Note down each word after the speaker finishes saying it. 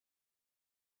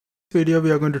Video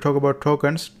we are going to talk about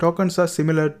tokens. Tokens are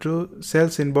similar to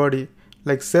cells in body.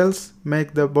 Like cells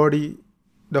make the body,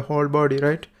 the whole body,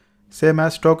 right? Same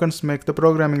as tokens make the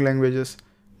programming languages.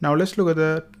 Now let's look at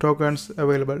the tokens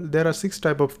available. There are 6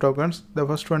 types of tokens. The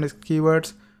first one is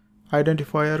keywords,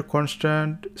 identifier,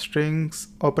 constant, strings,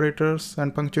 operators,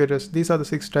 and punctuators. These are the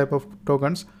 6 types of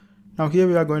tokens. Now here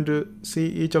we are going to see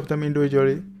each of them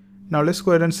individually. Now let's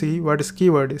go ahead and see what is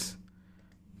keyword is.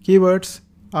 Keywords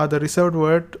are the reserved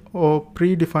word or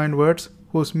predefined words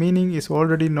whose meaning is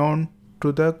already known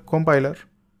to the compiler.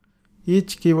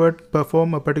 Each keyword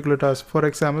performs a particular task. For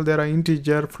example, there are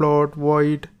integer, float,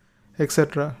 void,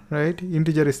 etc. Right?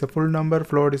 Integer is the full number,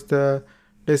 float is the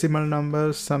decimal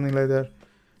numbers, something like that.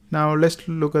 Now let's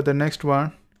look at the next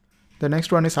one. The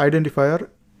next one is identifier.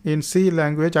 In C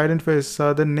language, identifiers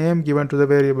are the name given to the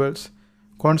variables.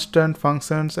 Constant,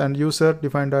 functions, and user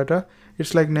defined data.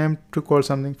 It's like name to call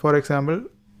something. For example,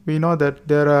 we know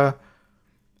that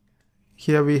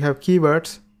here we have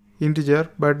keywords, integer,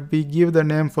 but we give the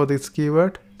name for this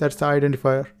keyword. That's the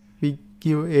identifier. We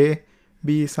give A,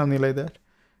 B, something like that.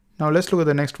 Now let's look at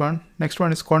the next one. Next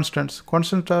one is constants.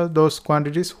 Constants are those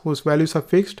quantities whose values are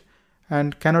fixed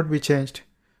and cannot be changed.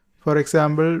 For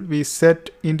example, we set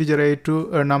integer A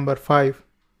to a number 5.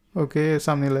 Okay,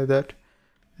 something like that.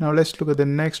 Now let's look at the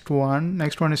next one.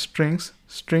 Next one is strings.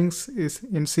 Strings is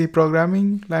in C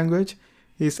programming language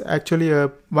is actually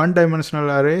a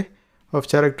one-dimensional array of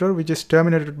character which is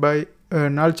terminated by a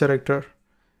null character.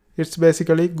 It's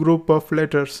basically group of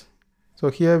letters. So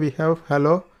here we have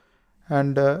hello,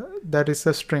 and that is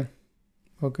a string.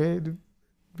 Okay,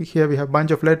 here we have bunch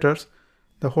of letters.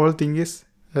 The whole thing is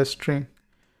a string.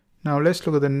 Now let's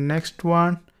look at the next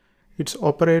one. It's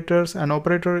operators. An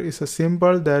operator is a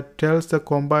symbol that tells the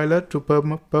compiler to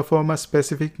perform a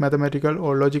specific mathematical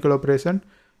or logical operation.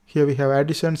 Here we have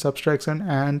addition, subtraction,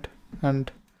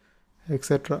 and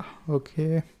etc.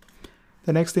 Okay.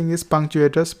 The next thing is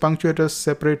punctuators. Punctuators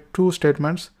separate two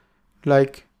statements,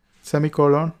 like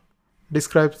semicolon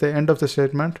describes the end of the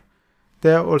statement.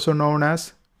 They are also known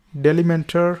as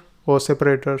delimiter or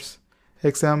separators.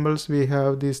 Examples, we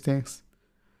have these things.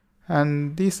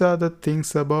 And these are the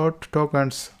things about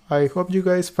tokens. I hope you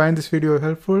guys find this video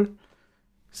helpful.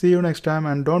 See you next time,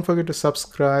 and don't forget to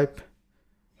subscribe.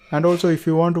 And also, if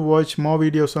you want to watch more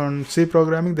videos on C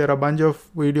programming, there are a bunch of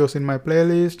videos in my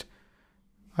playlist.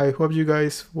 I hope you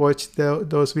guys watch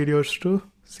those videos too.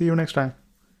 See you next time.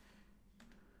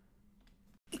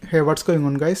 Hey, what's going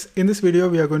on, guys? In this video,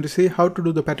 we are going to see how to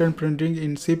do the pattern printing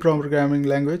in C programming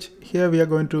language. Here we are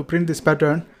going to print this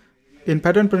pattern. In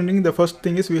pattern printing, the first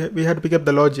thing is we had to pick up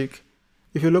the logic.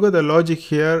 If you look at the logic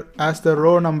here, as the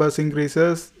row numbers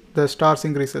increases, the stars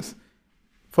increases.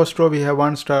 First row we have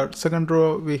 1 star, second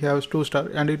row we have 2 star,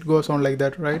 and it goes on like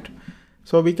that, right?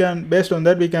 So we can, based on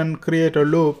that, we can create a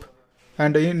loop.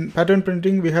 And in pattern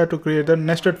printing, we have to create a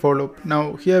nested for loop.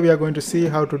 Now here we are going to see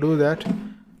how to do that.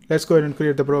 Let's go ahead and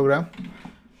create the program.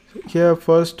 Here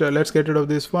first, let's get rid of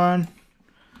this one.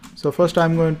 So first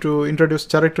I'm going to introduce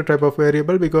character type of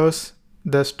variable, because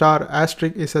the star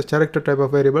asterisk is a character type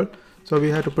of variable. So we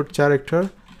have to put character,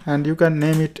 and you can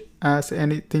name it as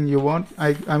anything you want.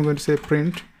 I'm going to say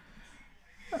print,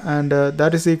 and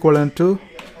that is equivalent to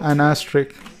an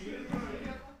asterisk.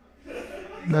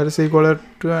 That is equivalent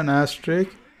to an asterisk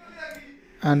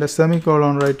and a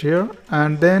semicolon right here.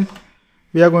 And then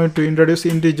we are going to introduce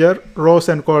integer rows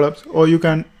and columns, or you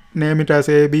can name it as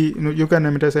A, B. You can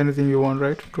name it as anything you want,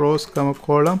 right? Rows,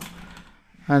 column,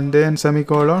 and then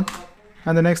semicolon.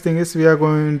 And the next thing is we are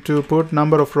going to put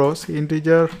number of rows,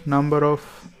 integer number of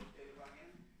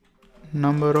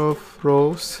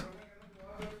rows.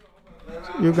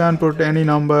 You can put any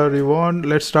number you want.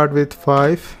 Let's start with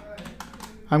 5.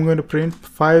 I'm going to print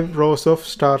 5 rows of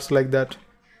stars like that.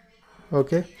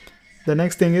 Okay. The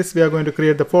next thing is we are going to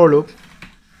create the for loop.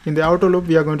 In the outer loop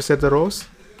we are going to set the rows.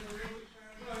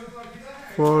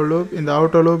 For loop, in the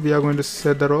outer loop we are going to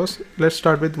set the rows. Let's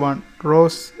start with 1. Row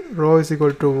is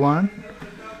equal to 1,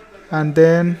 and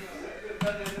then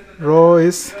row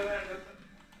is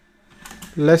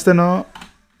less than or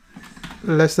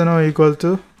equal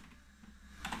to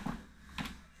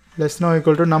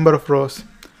number of rows,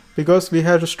 because we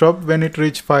have to stop when it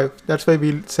reach 5. That's why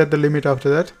we'll set the limit after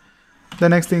that. The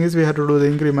next thing is we have to do the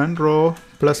increment, row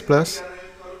plus plus.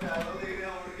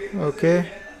 Okay,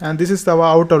 and this is our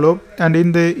outer loop, and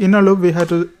in the inner loop we have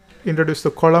to introduce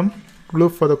the column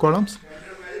loop for the columns.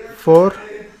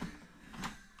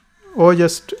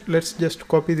 Let's just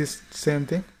copy this same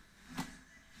thing.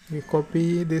 We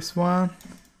copy this one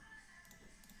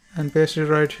and paste it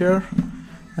right here,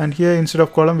 and here instead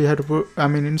of column we have to put,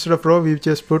 instead of row we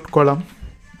just put column.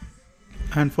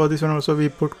 and for this one also we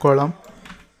put column,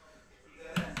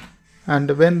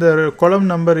 and when the column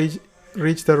number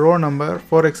reach the row number,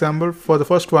 for example for the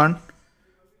first one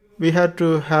we had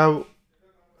to have,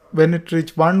 when it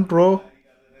reach one row,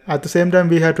 at the same time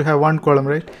we had to have one column,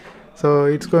 right? So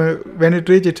it's going, when it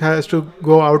reach, it has to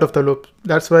go out of the loop.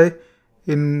 That's why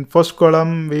in first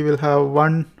column we will have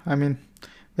one,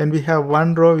 when we have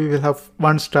one row we will have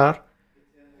one star,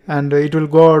 and it will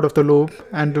go out of the loop.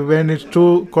 And when it's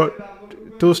two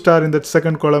star in the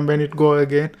second column, when it go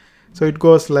again, so it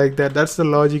goes like that. That's the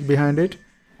logic behind it.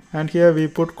 And here we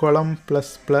put column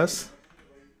plus plus,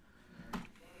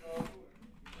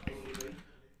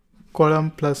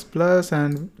 column plus plus,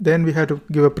 and then we have to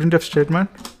give a printf statement.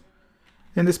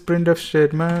 In this printf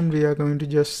statement we are going to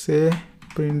just say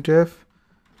printf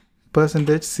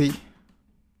 %c,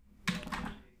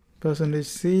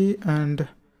 and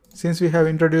since we have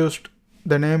introduced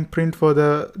the name print for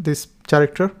this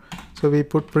character, so we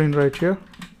put print right here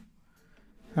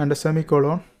and a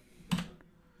semicolon,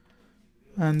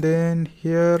 and then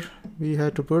here we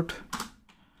have to put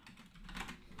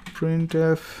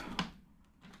printf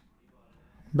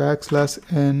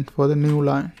 \n for the new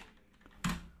line.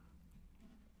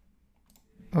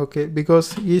 Okay,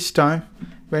 because each time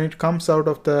when it comes out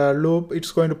of the loop,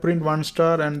 it's going to print one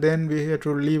star, and then we have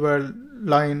to leave a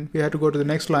line, we have to go to the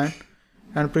next line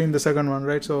and print the second one,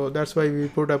 right? So that's why we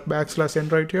put a \n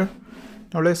right here.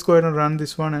 Now let's go ahead and run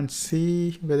this one and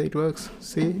see whether it works.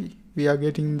 See, we are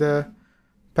getting the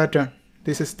pattern.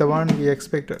 This is the one we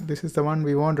expected, this is the one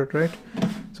we wanted, right?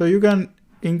 So you can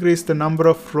increase the number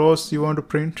of rows you want to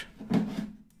print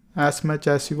as much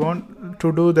as you want.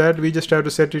 To do that, we just have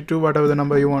to set it to whatever the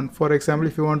number you want. For example,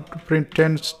 if you want to print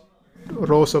 10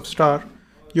 rows of star,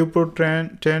 you put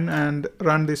 10 and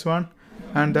run this one,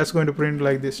 and that's going to print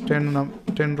like this,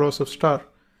 10 rows of star.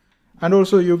 And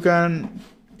also you can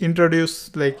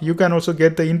introduce, like, you can also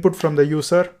get the input from the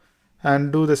user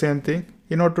and do the same thing.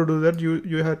 In order to do that,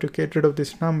 you have to get rid of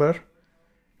this number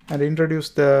and introduce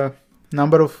the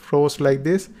number of rows like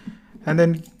this, and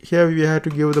then here we have to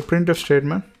give the printf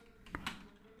statement.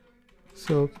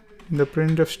 So in the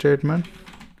printf statement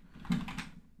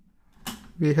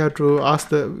we have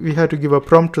to give a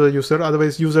prompt to the user,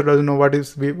 otherwise user doesn't know what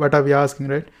are we asking,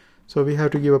 right? So we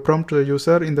have to give a prompt to the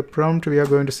user. In the prompt we are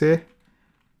going to say,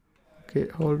 okay,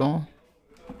 hold on,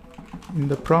 in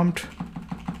the prompt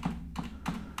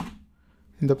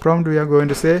we are going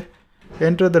to say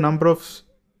enter the number of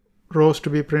rows to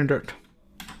be printed.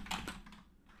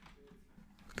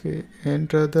 Okay,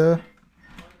 enter the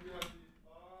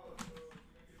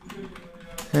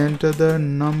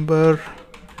number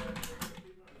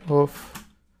of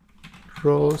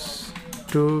rows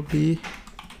to be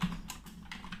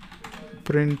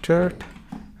printed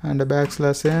and a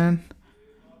 \n.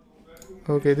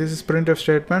 Okay, this is printf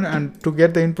statement, and to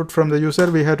get the input from the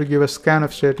user we have to give a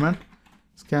scanf statement,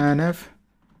 scanf,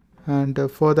 and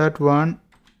for that one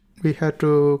we have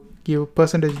to give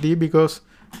 %d because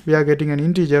we are getting an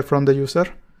integer from the user.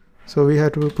 So we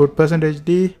have to put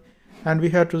 %d, and we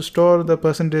have to store the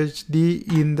 %d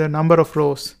in the number of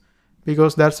rows,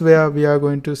 because that's where we are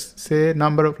going to say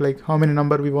number of, like, how many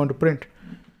number we want to print,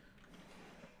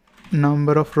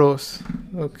 number of rows.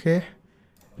 Okay,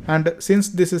 and since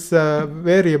this is a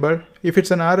variable, if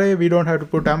it's an array we don't have to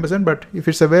put ampersand, but if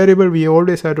it's a variable we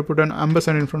always have to put an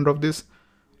ampersand in front of this,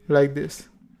 like this.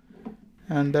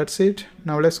 And that's it.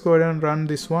 Now let's go ahead and run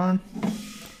this one.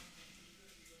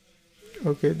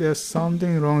 Okay, there's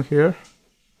something wrong here.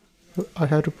 I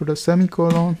have to put a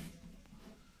semicolon.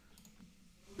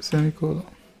 Okay,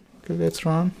 let's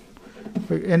run.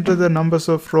 We enter the numbers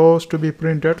of rows to be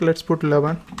printed. Let's put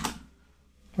 11.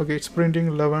 Okay, it's printing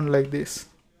 11 like this.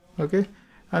 Okay,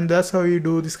 and that's how you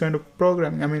do this kind of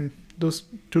programming. That's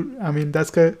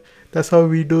how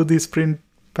we do this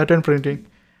pattern printing.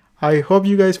 I hope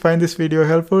you guys find this video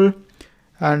helpful,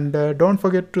 and don't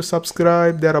forget to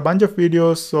subscribe. There are a bunch of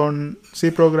videos on C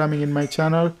programming in my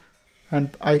channel, and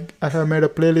I have made a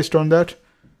playlist on that.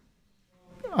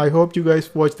 I hope you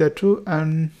guys watch that too.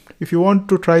 And if you want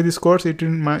to try this course, it's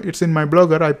in my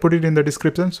blogger. I put it in the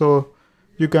description, so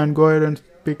you can go ahead and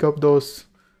pick up those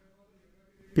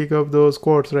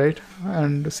courses, right?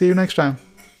 And see you next time.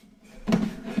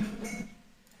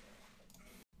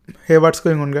 Hey, what's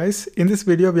going on, guys? In this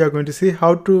video we are going to see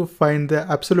how to find the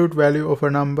absolute value of a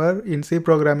number in C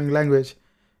programming language.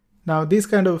 Now these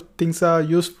kind of things are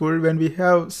useful when we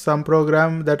have some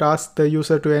program that asks the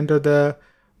user to enter the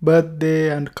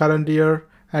birthday and current year,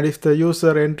 and if the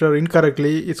user enter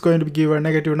incorrectly, it's going to give a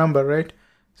negative number, right?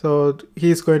 So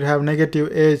he's going to have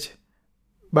negative age,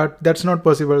 but that's not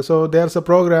possible. So there's a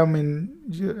program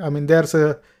there's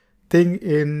a thing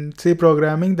in C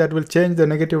programming that will change the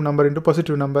negative number into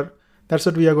positive number. That's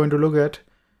what we are going to look at.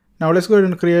 Now let's go ahead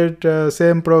and create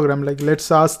same program. Like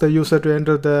let's ask the user to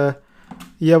enter the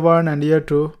year 1 and year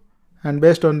 2, and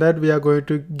based on that we are going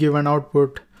to give an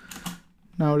output.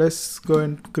 Now let's go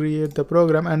and create the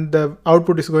program, and the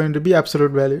output is going to be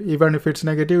absolute value. Even if it's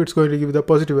negative, it's going to give the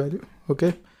positive value.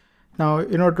 Okay. Now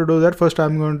in order to do that, first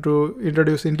I'm going to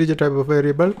introduce integer type of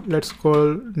variable. Let's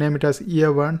name it as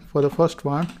year 1 for the first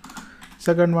one.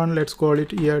 Second one, let's call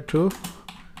it year 2.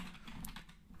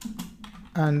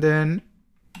 And then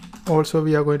also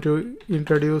we are going to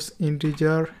introduce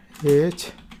integer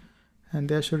age, and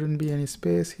there shouldn't be any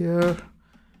space here.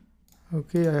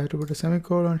 Okay, I have to put a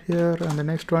semicolon here. And the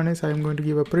next one is I'm going to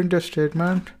give a printf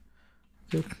statement.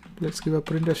 Okay, let's give a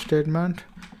printf statement.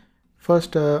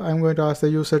 First I'm going to ask the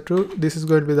user to, this is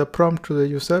going to be the prompt to the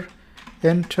user,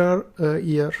 enter a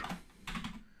year.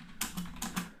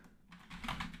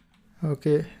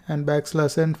 Okay, and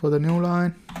 \n for the new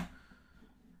line,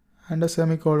 and a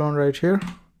semicolon right here.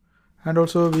 And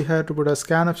also we had to put a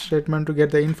scanf statement to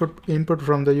get the input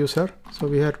from the user. So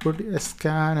we had to put a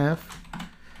scanf,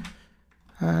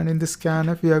 and in this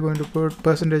scanf we are going to put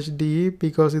 %d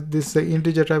because this is an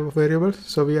integer type of variable.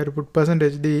 So we have to put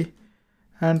 %d.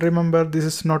 And remember, this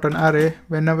is not an array.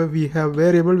 Whenever we have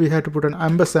variable, we have to put an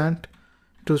ampersand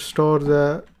to store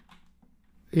the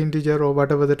integer or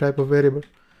whatever the type of variable.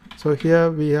 So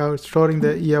here we are storing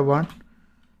the year 1.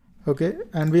 Okay,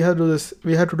 and we have to do this.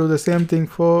 We have to do the same thing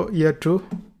for year 2.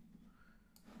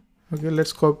 Okay,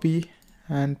 let's copy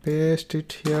and paste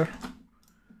it here.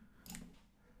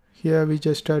 Here we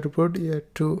just try to put year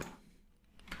 2.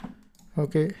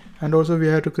 Okay, and also we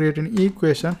have to create an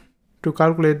equation to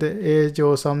calculate the age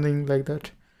or something like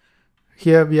that.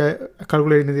 Here we are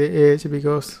calculating the age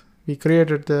because we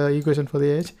created the equation for the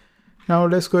age. Now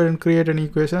let's go ahead and create an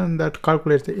equation that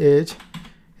calculates the age.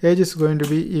 Age is going to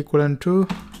be equivalent to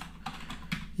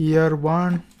year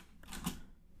 1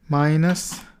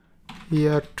 minus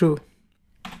year 2.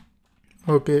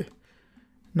 Okay,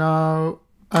 now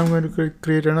I'm going to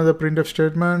create another printf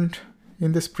statement.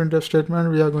 In this printf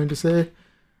statement we are going to say,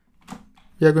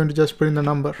 we are going to just print the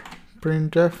number.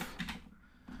 Printf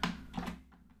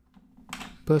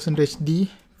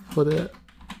 %d for the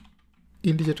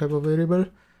integer type of variable,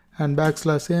 and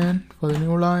 \n for the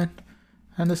new line,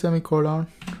 and the semicolon.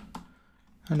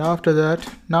 And after that,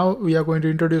 now we are going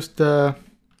to introduce the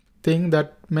thing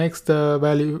that makes the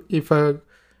value, if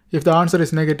the answer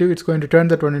is negative, it's going to turn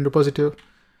that one into positive.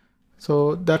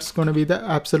 So that's going to be the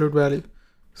absolute value.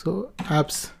 So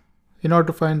abs, in order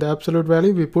to find the absolute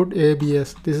value, we put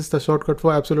ABS. This is the shortcut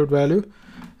for absolute value,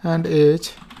 and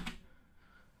age,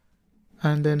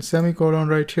 and then semicolon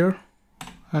right here.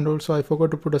 And also I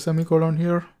forgot to put a semicolon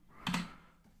here.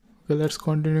 Okay, let's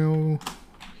continue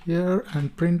here,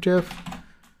 and printf.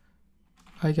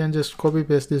 I can just copy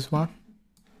paste this one.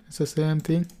 It's the same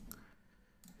thing.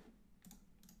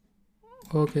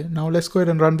 Okay, now let's go ahead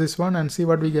and run this one and see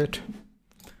what we get.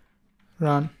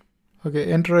 Run.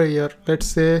 Okay, enter a year. Let's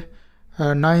say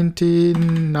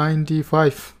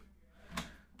 1995.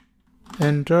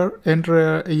 Enter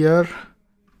a year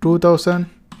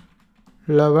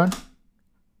 2011.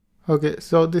 Okay,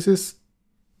 so this is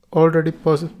already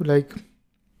possible. Like,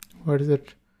 what is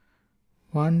it?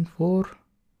 4.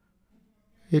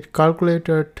 It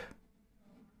calculated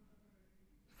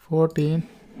 14.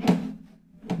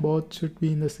 Both should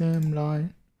be in the same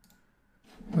line.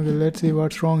 Okay, let's see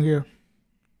what's wrong here.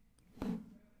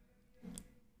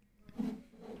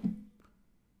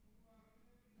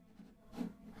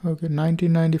 Okay,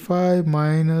 1995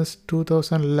 minus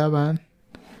 2011.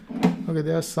 Okay,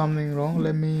 there's something wrong.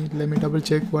 Let me double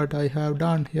check what I have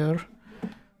done here.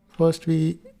 First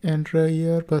we enter a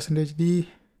year, %d.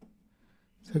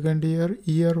 Second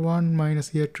year 1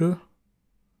 minus year 2.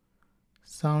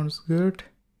 Sounds good.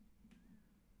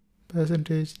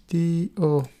 %d.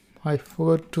 Oh, I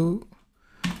forgot to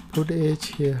put age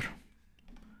here.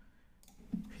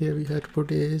 Here we had to put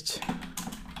age.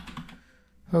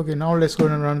 Okay, now let's go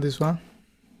and run this one.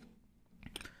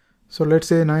 So let's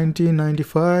say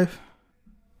 1995,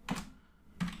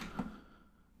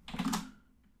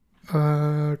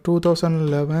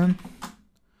 2011.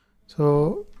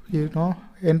 So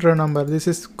enter a number. This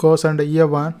is goes under year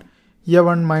 1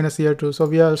 minus year 2. So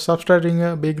we are subtracting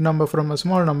a big number from a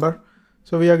small number.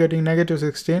 So we are getting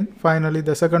 -16. Finally,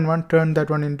 the second one turned that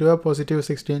one into a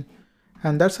 +16.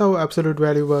 And that's how absolute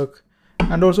value work.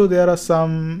 And also there are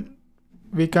some,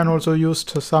 we can also use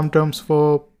some terms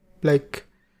for like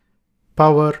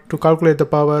power, to calculate the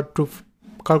power, to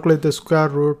calculate the square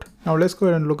root. Now let's go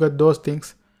ahead and look at those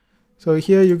things. So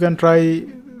here you can try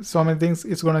so many things,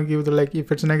 it's gonna give the, like,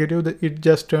 if it's negative, it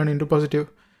just turn into positive.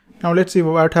 Now let's see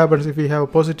what happens if we have a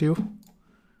positive.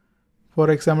 For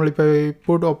example, if I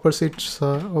put opposite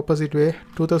way,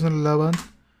 2011,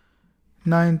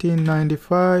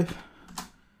 1995,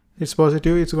 it's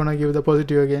positive, it's gonna give the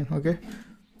positive again. Okay,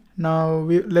 now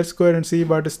let's go ahead and see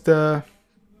what is the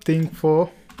thing for,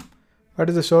 what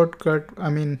is the shortcut, I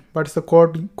mean what is the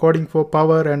coding for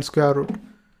power and square root.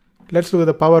 Let's look at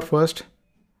the power first.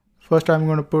 I'm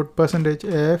going to put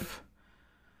 %f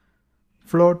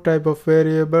float type of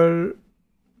variable,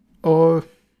 or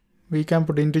we can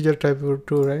put integer type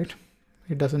too, right?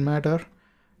 It doesn't matter.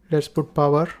 Let's put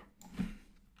power.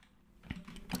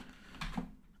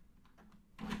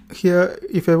 Here,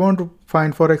 if I want to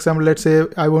find, for example, let's say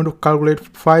I want to calculate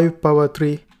 5 power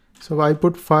 3. So I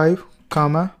put 5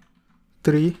 comma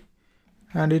 3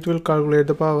 and it will calculate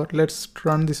the power. Let's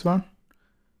run this one.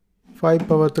 5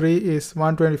 power 3 is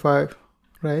 125,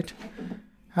 right?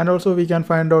 And also we can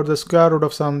find out the square root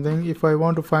of something. If I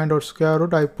want to find out square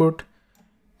root, I put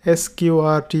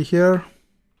sqrt here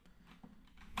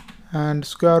and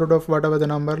square root of whatever the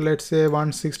number, let's say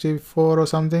 164 or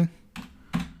something,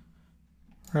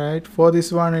 right? For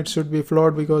this one it should be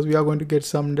float because we are going to get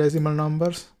some decimal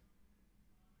numbers.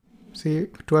 See,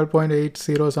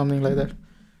 12.80, something like that.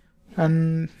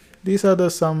 And these are the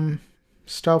some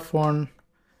stuff on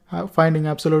finding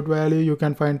absolute value. You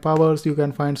can find powers, you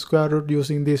can find square root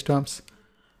using these terms.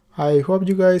 I hope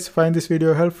you guys find this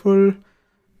video helpful.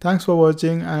 Thanks for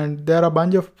watching, and there are a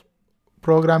bunch of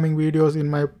programming videos in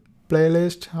my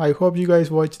playlist. I hope you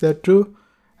guys watch that too.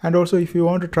 And also, if you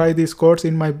want to try these codes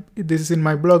this is in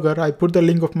my blogger. I put the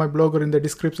link of my blogger in the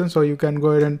description, so you can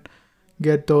go ahead and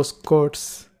get those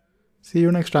codes. See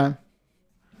you next time.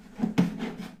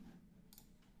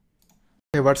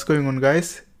 Hey, what's going on,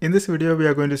 guys? In this video we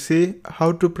are going to see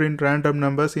how to print random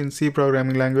numbers in C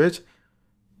programming language.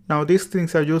 Now these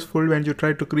things are useful when you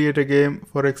try to create a game,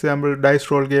 for example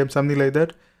dice roll game, something like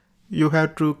that. You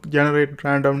have to generate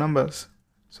random numbers.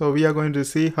 So we are going to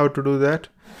see how to do that.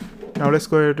 Now let's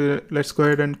go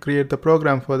ahead and create the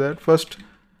program for that. First,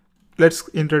 let's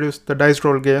introduce the dice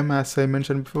roll game as I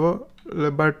mentioned before,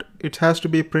 but it has to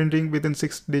be printing within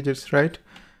 6 digits, right?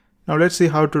 Now let's see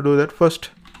how to do that. First,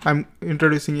 I'm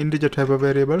introducing integer type of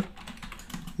variable,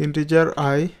 integer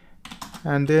I,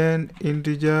 and then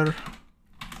integer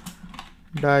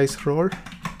dice roll,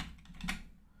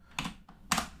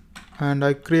 and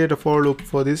I create a for loop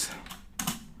for this.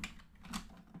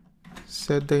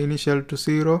 Set the initial to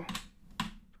 0,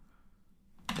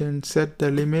 then set the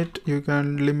limit. You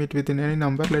can limit within any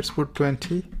number, let's put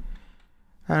 20,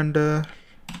 and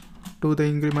do the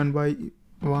increment by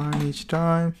 1 each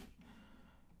time.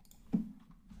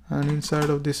 And inside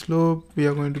of this loop we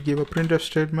are going to give a printf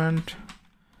statement,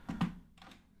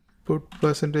 put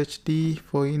 %d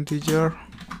for integer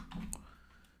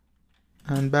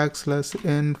and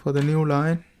 \n for the new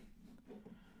line,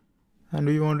 and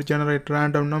we want to generate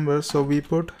random numbers, so we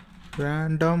put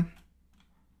random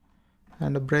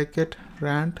and a bracket,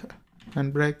 rand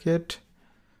and bracket,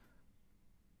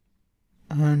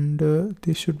 and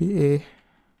this should be a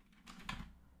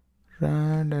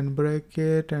rand and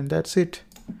bracket, and that's it.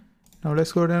 Now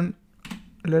let's go ahead and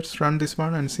let's run this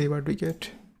one and see what we get.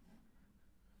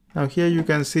 Now here you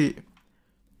can see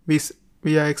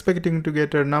we are expecting to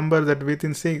get a number that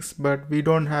within 6, but we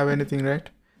don't have anything, right?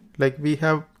 Like we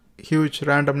have huge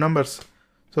random numbers,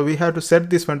 so we have to set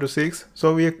this one to 6.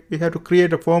 So we have to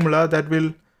create a formula that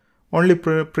will only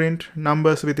print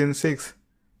numbers within 6.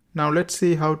 Now let's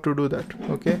see how to do that.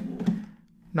 Okay,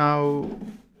 now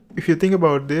if you think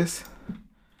about this,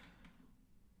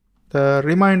 the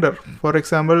remainder, for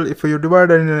example, if you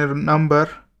divide a number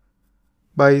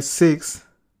by 6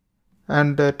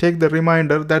 and take the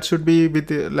remainder, that should be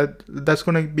that's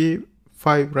going to be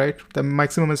 5, right? The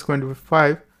maximum is going to be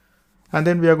 5, and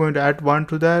then we are going to add 1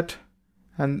 to that,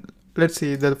 and let's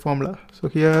see the formula. So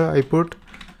here I put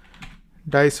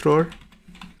dice roll,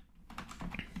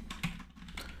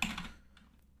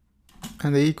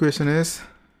 and the equation is,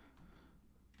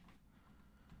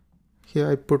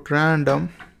 here I put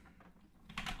random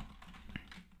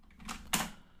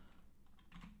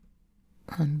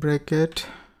and bracket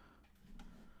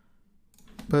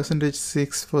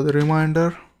 %6 for the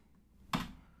remainder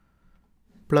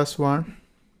plus 1,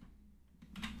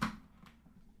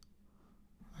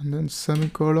 and then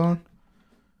semicolon,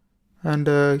 and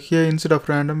here instead of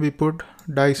random we put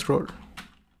dice roll.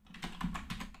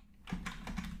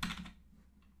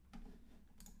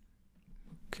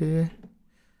 Okay,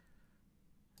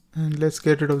 and let's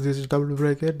get rid of this double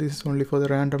bracket. This is only for the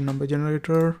random number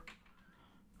generator,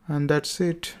 and that's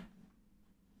it.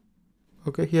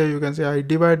 Okay, here you can see I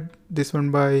divide this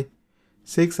one by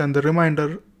 6 and the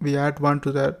remainder we add 1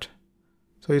 to that.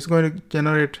 So it's going to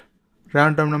generate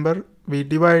random number. We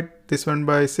divide this one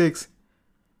by 6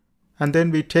 and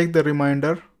then we take the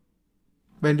remainder.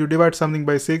 When you divide something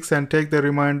by 6 and take the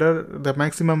remainder, the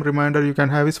maximum remainder you can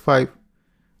have is 5.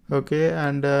 Okay,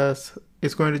 and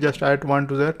it's going to just add 1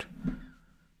 to that,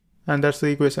 and that's the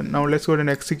equation. Now let's go ahead and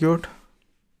execute.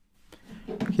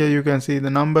 Here you can see the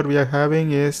number we are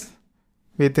having is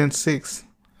within 6.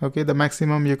 Okay, the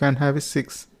maximum you can have is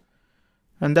 6,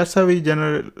 and that's how we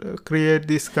create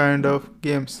this kind of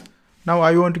games. Now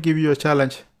I want to give you a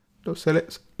challenge. So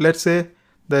let's say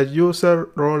the user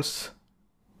rolls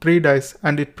 3 dice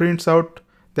and it prints out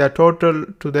their total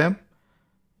to them,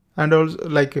 and also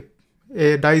like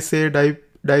a dice A,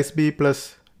 dice B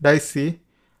plus dice C.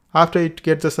 After it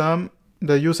gets the sum,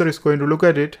 the user is going to look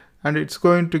at it and it's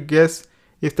going to guess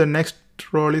if the next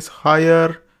roll is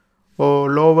higher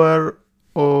or lower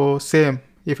or same.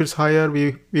 If it's higher,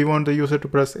 we want the user to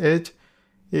press H.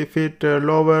 If it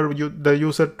lower, the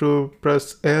user to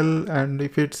press L, and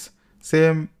if it's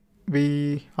same,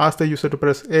 we ask the user to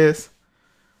press S.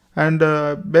 And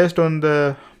based on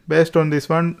this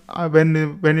one,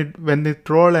 when it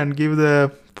roll and give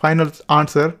the final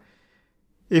answer,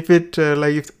 if it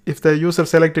if the user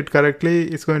selected correctly,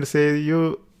 it's going to say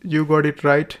you got it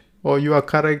right, or you are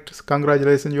correct,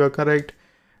 congratulations, you are correct.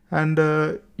 And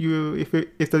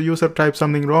if the user types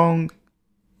something wrong,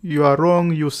 you are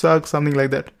wrong, you suck, something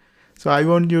like that. So I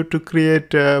want you to create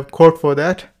code for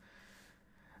that.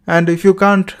 And if you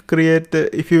couldn't create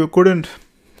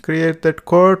that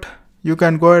code, you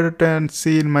can go ahead and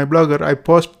see in my blogger. I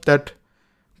post that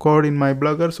code in my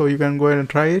blogger, so you can go ahead and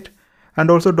try it. And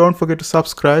also don't forget to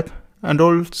subscribe. And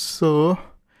also,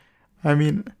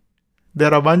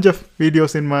 there are a bunch of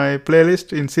videos in my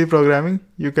playlist in C programming.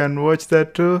 You can watch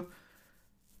that too.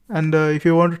 And if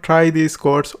you want to try these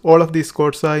codes, all of these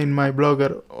codes are in my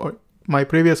blogger, or my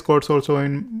previous codes also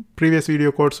in previous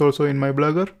video codes also in my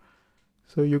blogger.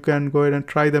 So you can go ahead and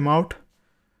try them out.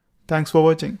 Thanks for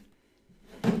watching.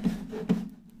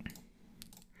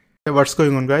 Hey, what's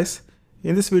going on, guys?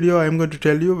 In this video, I am going to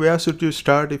tell you where should you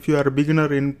start if you are a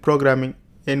beginner in programming,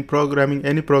 any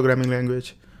programming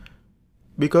language.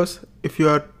 Because if you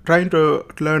are trying to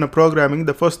learn a programming,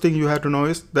 the first thing you have to know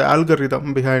is the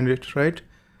algorithm behind it, right?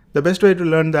 The best way to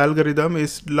learn the algorithm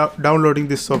is downloading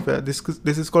this software. This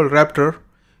is called Raptor.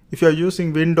 If you are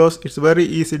using Windows, it's very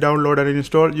easy to download and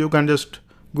install. You can just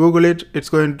Google it. It's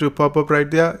going to pop up right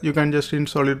there. You can just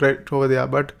install it right over there.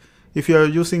 But if you are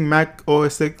using Mac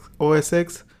OS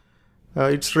X,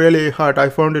 it's really hard. I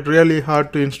found it really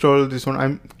hard to install this one.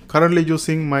 I'm currently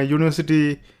using my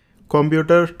university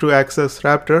computer to access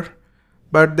Raptor.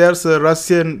 But there was a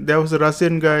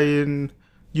Russian guy in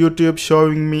YouTube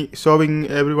showing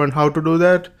everyone how to do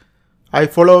that. I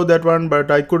followed that one,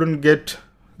 but I couldn't get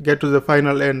to the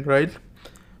final end, right?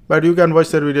 But you can watch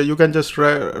that video. You can just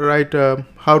write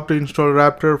how to install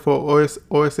Raptor for OS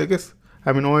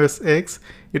X.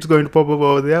 It's going to pop up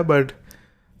over there, but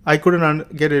I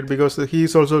couldn't get it because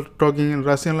he's also talking in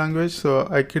Russian language, so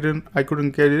I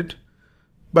couldn't get it.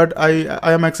 But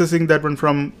I am accessing that one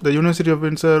from the University of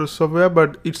Windsor software,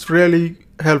 but it's really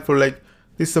helpful. Like,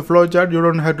 this is a flowchart. You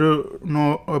don't have to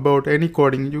know about any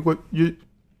coding. You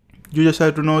just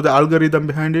have to know the algorithm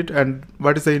behind it and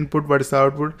what is the input, what is the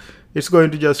output. It's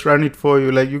going to just run it for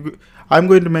you. Like, I'm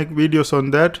going to make videos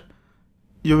on that.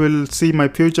 You will see my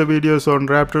future videos on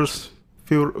Raptors,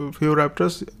 few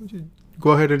Raptors.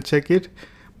 Go ahead and check it.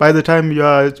 By the time you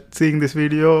are seeing this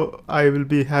video, I will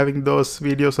be having those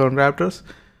videos on Raptors.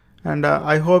 And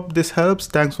I hope this helps.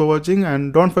 Thanks for watching,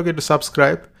 and don't forget to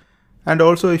subscribe. And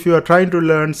also, if you are trying to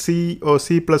learn C or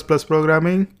C++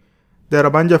 programming, there are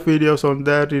a bunch of videos on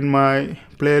that in my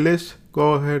playlist.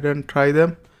 Go ahead and try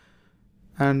them.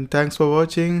 And thanks for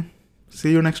watching.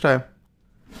 See you next time.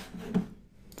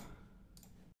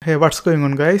 Hey, what's going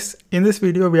on, guys? In this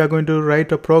video, we are going to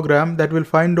write a program that will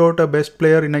find out a best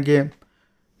player in a game.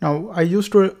 Now, I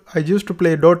used to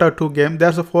play Dota 2 game.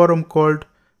 There's a forum called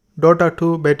Dota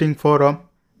 2 betting forum.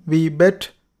 We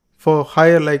bet for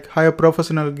higher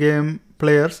professional game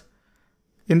players.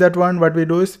 In that one, what we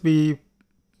do is we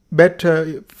bet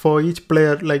for each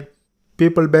player, like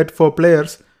people bet for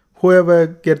players. Whoever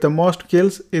get the most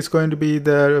kills is going to be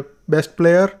the best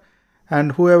player,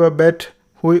 and whoever bet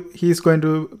he's going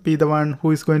to be the one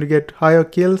who is going to get higher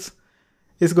kills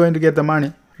is going to get the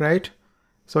money, right?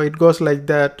 So it goes like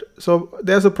that. So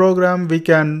there's a program we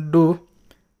can do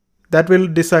that will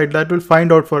decide, that will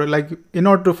find out for, like, in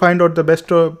order to find out the best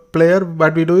player,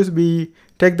 what we do is we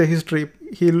take the history.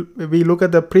 We look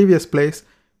at the previous plays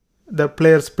the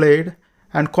players played,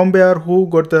 and compare who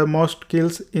got the most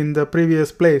kills in the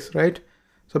previous place, right?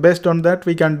 So based on that,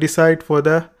 we can decide for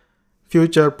the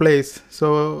future place.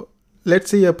 So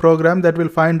let's see a program that will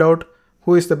find out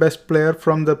who is the best player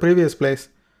from the previous place.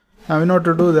 Now in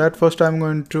order to do that, first I'm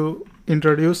going to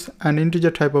introduce an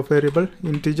integer type of variable,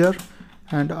 integer,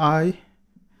 and I,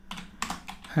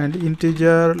 and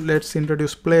integer, let's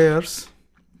introduce player,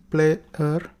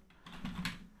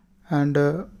 and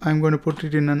I'm going to put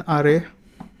it in an array.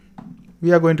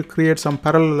 We are going to create some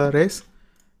parallel arrays.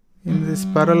 In this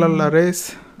parallel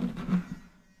arrays,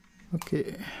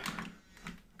 okay,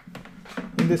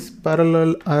 in this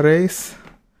parallel arrays,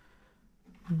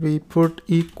 we put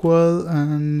equal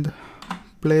and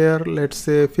player, let's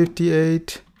say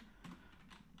 58,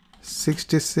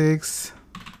 66,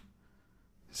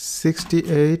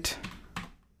 68,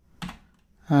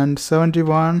 and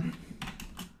 71,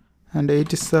 and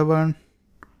 87.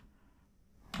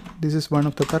 This is one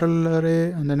of the parallel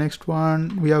array, and the next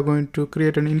one we are going to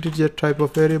create an integer type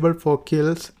of variable for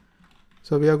kills.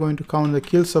 So we are going to count the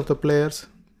kills of the players.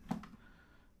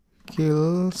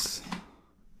 Kills.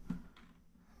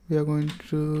 We are going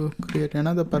to create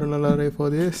another parallel array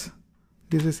for this.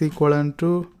 This is equivalent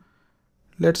to,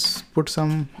 let's put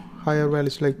some higher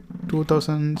values like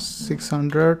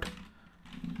 2600,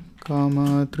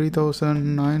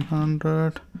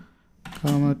 3900,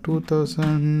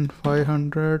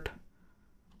 2500,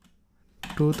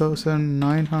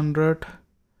 2900,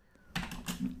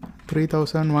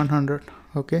 3100.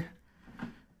 Okay,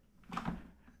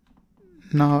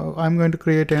 now I'm going to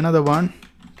create another one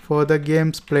for the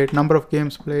games played, number of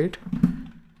games played,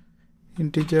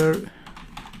 integer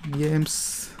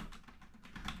games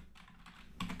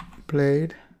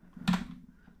played,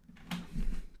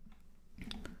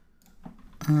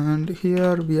 and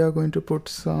here we are going to put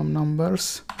some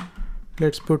numbers.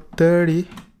 Let's put 30,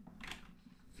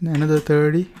 another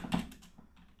 30,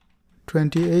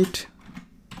 28,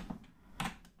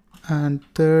 and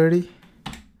 30,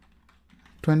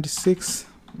 26.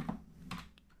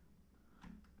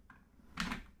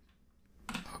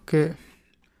 Okay,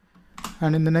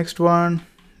 and in the next one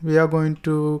we are going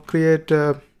to create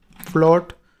a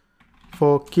float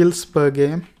for kills per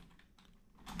game.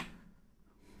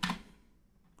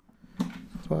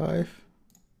 5.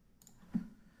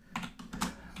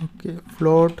 Okay,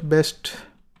 float best.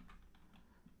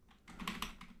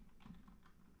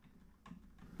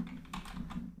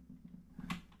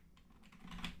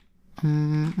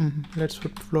 Let's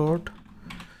put float.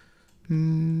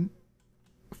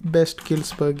 Best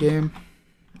kills per game.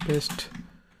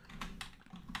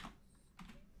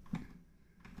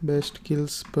 Best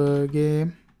kills per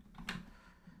game.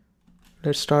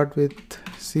 Let's start with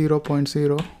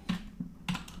 0.0.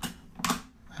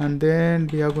 And then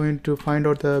we are going to find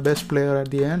out the best player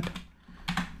at the end.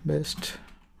 Best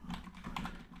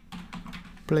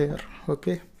player.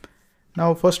 Okay,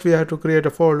 now first we have to create a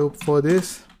for loop for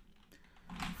this.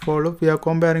 For loop, we are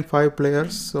comparing 5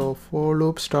 players, so for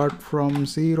loop start from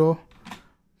 0,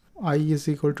 I is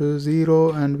equal to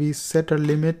 0, and we set a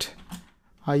limit,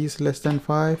 I is less than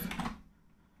 5,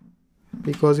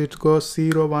 because it goes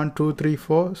 0, 1, 2, 3,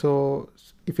 4. So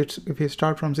if we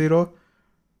start from 0,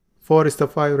 4 is the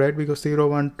 5, right? Because 0,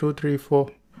 1, 2, 3, 4.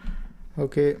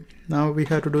 Okay, now we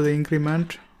have to do the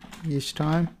increment each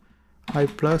time, I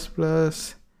plus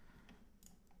plus,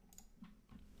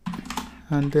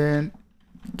 and then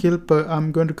kill per,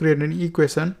 I'm going to create an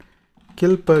equation,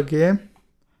 kill per game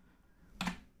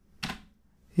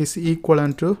is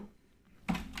equivalent to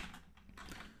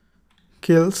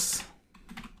kills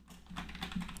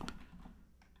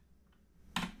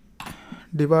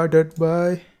divided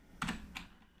by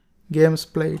games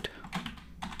played.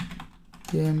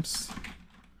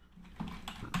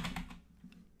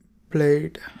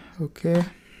 Okay,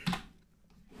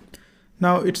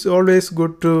 now it's always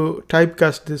good to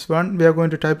typecast this one. We are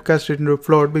going to typecast it into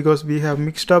float because we have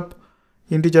mixed up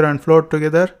integer and float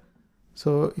together.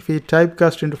 So if we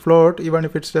typecast into float, even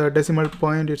if it's a decimal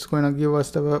point, it's going to give us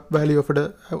the value of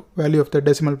the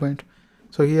decimal point.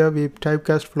 So here we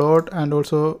typecast float, and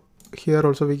also here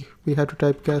also we have to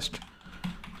typecast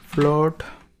float.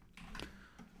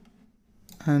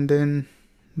 And then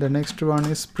the next one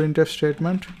is printf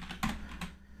statement.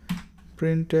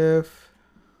 Printf.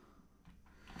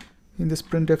 In this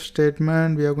printf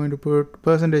statement, we are going to put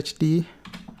 %d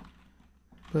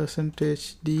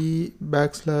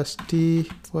 \t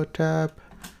for tab,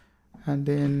 and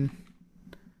then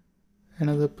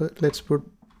another let's put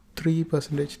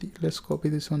 3%d. Let's copy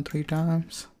this one 3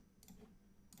 times.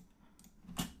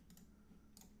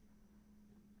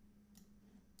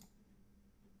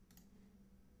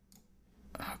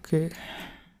 Okay,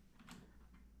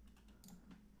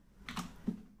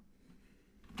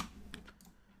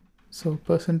 So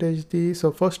 %d,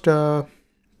 so first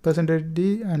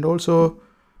 %d, and also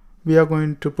we are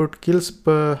going to put kills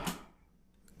per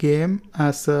game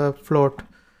as a float.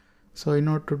 So in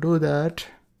order to do that,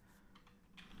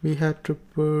 we have to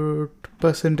put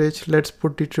percentage, let's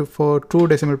put it for 2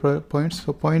 decimal points,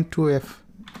 so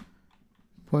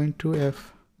 0.2f.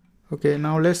 Okay,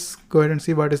 now let's go ahead and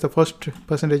see what is the first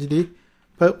 %d.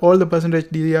 But all the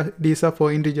 %d's are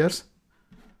for integers.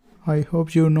 I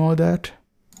hope you know that.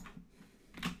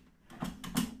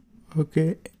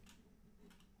 Okay,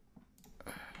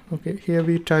 here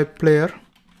we type player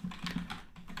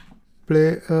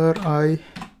I,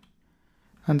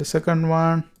 and the second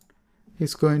one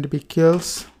is going to be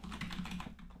kills,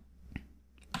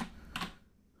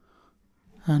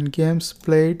 and games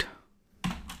played,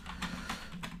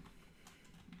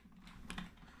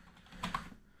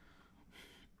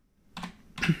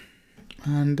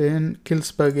 and then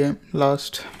kills per game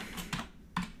last.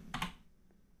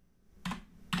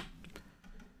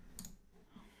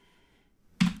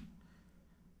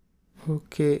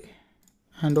 Okay,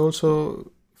 and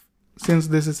also since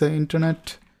this is an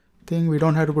internet thing, we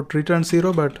don't have to put return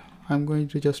 0, but I'm going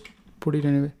to just put it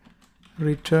anyway.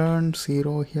 Return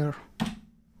 0 here.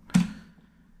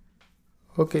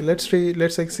 Okay, let's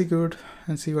execute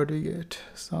and see what we get.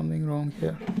 Something wrong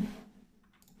here.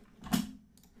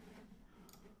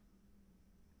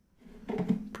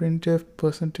 Printf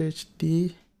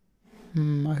 %d.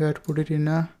 I had to put it in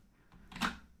a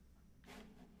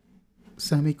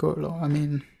semicolon. I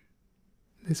mean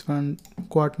this one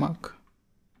quote mark.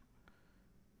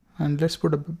 And let's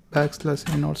put a backslash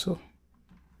in also.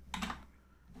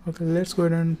 Okay, let's go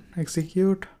ahead and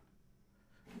execute.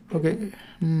 Okay.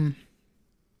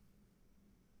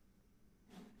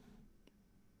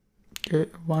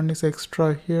 Okay, one is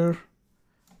extra here.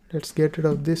 Let's get rid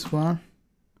of this one.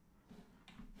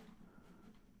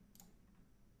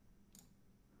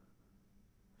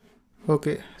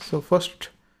 Okay, so first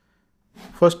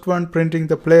one printing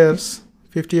the players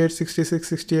 58, 66,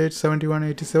 68, 71,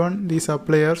 87. These are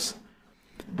players.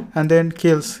 And then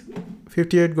kills.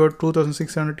 58 got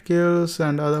 2600 kills,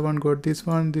 and other one got this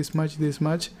one, this much.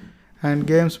 And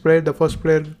games played, the first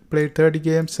player played 30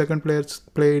 games, second player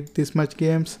played this much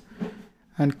games,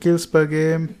 and kills per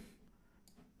game.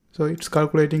 So it's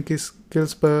calculating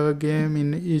kills per game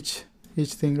in each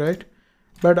thing, right?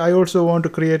 But I also want to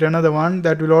create another one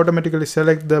that will automatically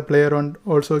select the player and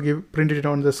also print it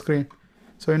on the screen.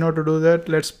 So in order to do that,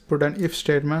 let's put an if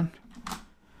statement.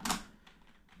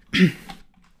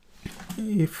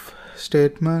 If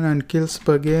statement and kills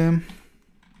per game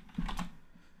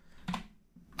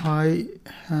I,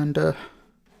 and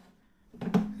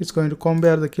it's going to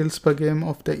compare the kills per game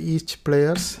of the each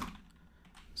players.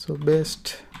 So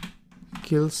best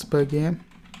kills per game,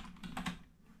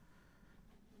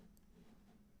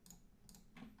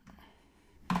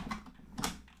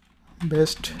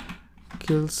 best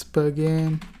kills per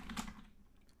game,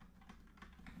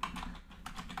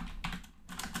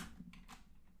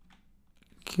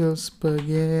 kills per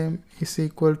game is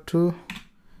equal to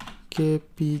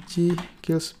kpg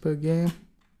kills per game,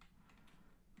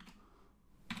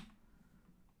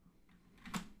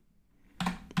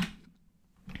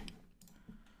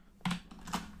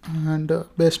 and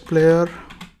best player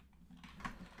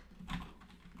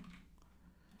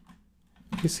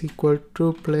is equal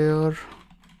to player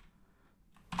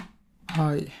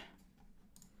I.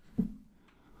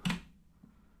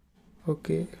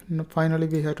 Okay, now finally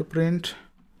we have to print.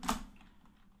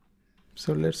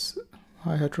 So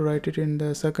I have to write it in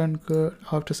the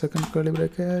after second curly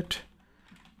bracket.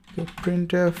 Okay,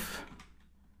 printf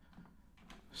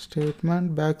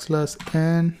statement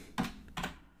 \n,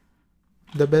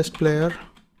 the best player,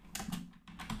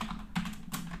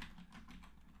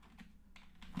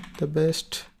 the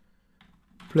best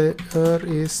player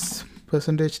is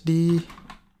 %d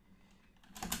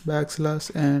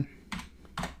 \n,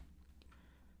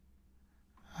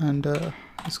 and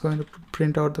it's going to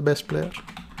print out the best player.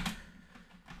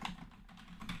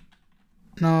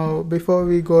 Now before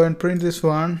we go and print this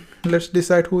one, let's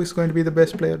decide who is going to be the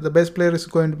best player. The best player is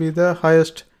going to be the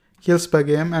highest kills per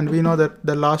game, and we know that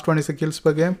the last one is a kills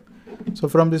per game. So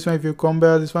from this one, if you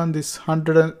compare this one, this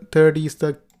 130 is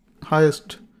the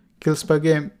highest kills per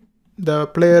game. The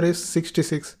player is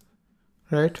 66,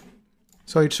 right?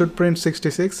 So it should print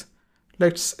 66.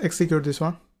 Let's execute this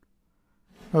one.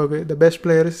 Okay, the best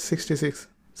player is 66.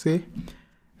 See?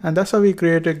 And that's how we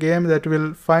create a game that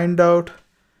will find out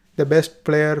the best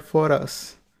player for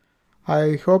us.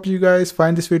 I hope you guys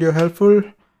find this video helpful.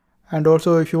 And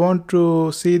also, if you want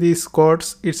to see these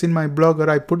codes, it's in my blogger.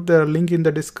 I put the link in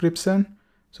the description,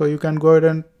 so you can go ahead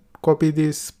and copy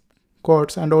these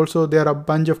codes, and also there are a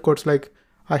bunch of codes. Like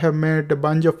I have made a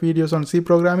bunch of videos on C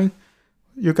programming.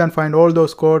 You can find all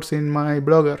those codes in my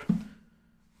blogger.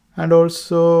 And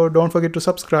also don't forget to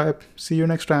subscribe. See you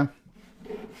next time.